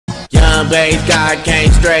Young bass God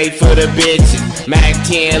came straight for the bitches. Mac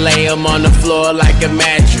 10 lay 'em on the floor like a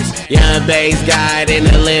mattress. Young bass God in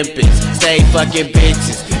Olympics. Stay fucking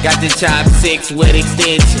bitches. Got the chopsticks with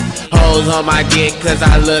extension. Hoes on my dick cause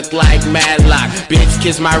I look like Matlock. Bitch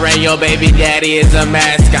kiss my ring, your baby daddy is a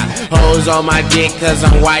mascot. Hoes on my dick cause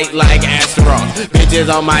I'm white like Astaroth. Bitches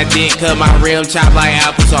on my dick cause my rim chop like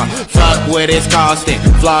applesauce. Fuck what it's costing,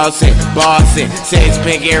 flossing, bossing. 6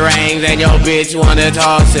 pinky rings and your bitch wanna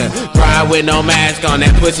toss it. Ride with no mask on,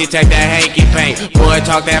 that pussy take that hanky paint. Boy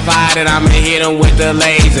talk that fire that I'ma hit him with the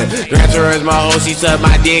laser. Dress her as my hoe, she suck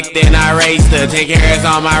my dick then I raced her. 10 carats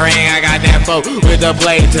on my ring, I got that folk with the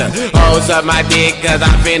plater. Hoes up my dick cause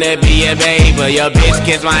I'm finna be a baby. Your bitch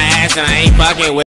kiss my ass and I ain't fucking with